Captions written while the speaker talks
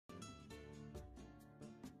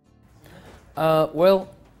Well,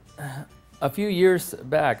 a few years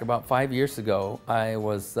back, about 5 years ago, I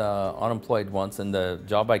was unemployed once, and the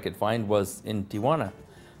job I could find was in Tijuana.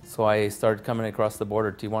 So I started coming across the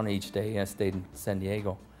border to Tijuana each day. I stayed in San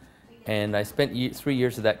Diego. And I spent 3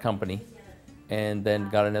 years at that company and then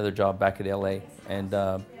got another job back at LA.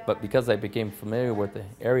 But because I became familiar with the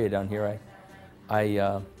area down here,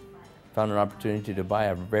 I found an opportunity to buy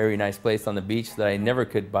a very nice place on the beach that I never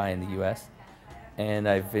could buy in the US. And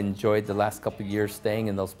I've enjoyed the last couple of years staying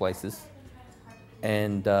in those places.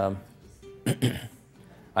 And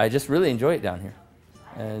I just really enjoy it down here.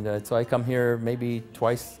 And so I come here maybe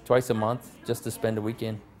twice a month just to spend a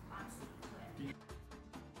weekend.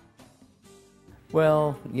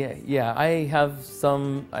 Well, yeah. I have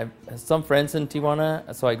some friends in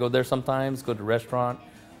Tijuana, so I go there sometimes, go to a restaurant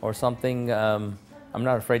or something. I'm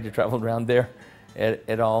not afraid to travel around there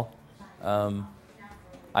at all.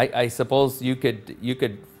 I suppose you could,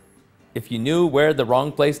 if you knew where the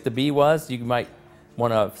wrong place to be was, you might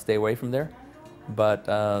want to stay away from there. But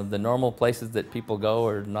the normal places that people go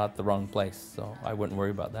are not the wrong place, so I wouldn't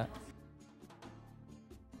worry about that.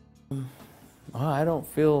 I don't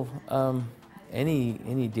feel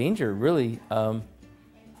any danger, really.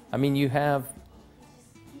 I mean,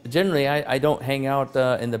 generally I don't hang out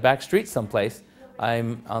in the back streets someplace.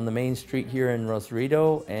 I'm on the main street here in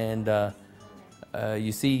Rosarito, and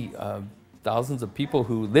you see thousands of people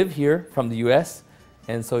who live here from the U.S.,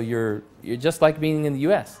 and so you're just like being in the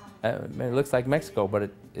U.S. It looks like Mexico,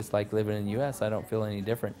 but it's like living in the U.S. I don't feel any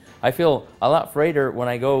different. I feel a lot afraider when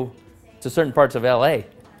I go to certain parts of L.A.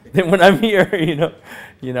 than when I'm here.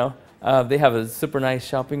 They have a super nice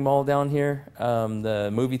shopping mall down here,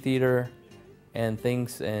 the movie theater, and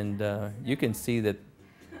things, and you can see that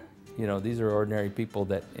these are ordinary people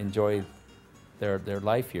that enjoy their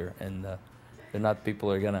life here, and they're not people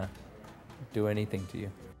who are gonna do anything to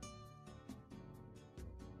you.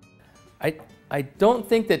 I don't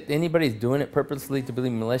think that anybody's doing it purposely to be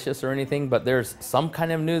malicious or anything, but there's some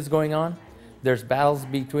kind of news going on. There's battles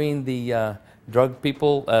between the drug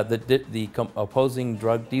people, the opposing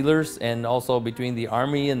drug dealers, and also between the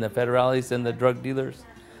army and the federales and the drug dealers.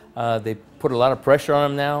 They put a lot of pressure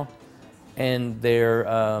on them now, and they're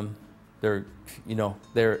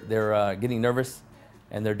getting nervous,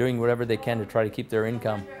 and they're doing whatever they can to try to keep their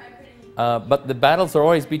income. But the battles are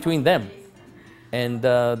always between them. And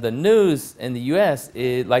the news in the U.S.,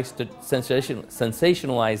 it likes to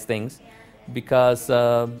sensationalize things because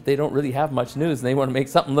they don't really have much news, and they want to make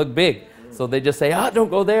something look big. So they just say, don't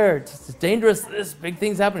go there, it's dangerous, this big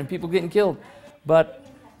thing's happening, people getting killed. But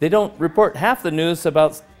they don't report half the news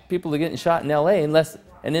about people getting shot in L.A. unless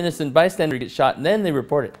an innocent bystander gets shot, and then they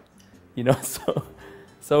report it.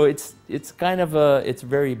 So it's kind of it's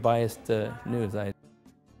very biased news.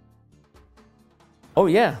 Oh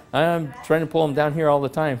yeah, I'm trying to pull them down here all the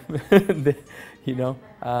time.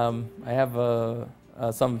 I have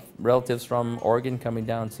some relatives from Oregon coming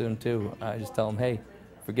down soon too. I just tell them, hey,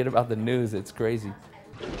 forget about the news, it's crazy.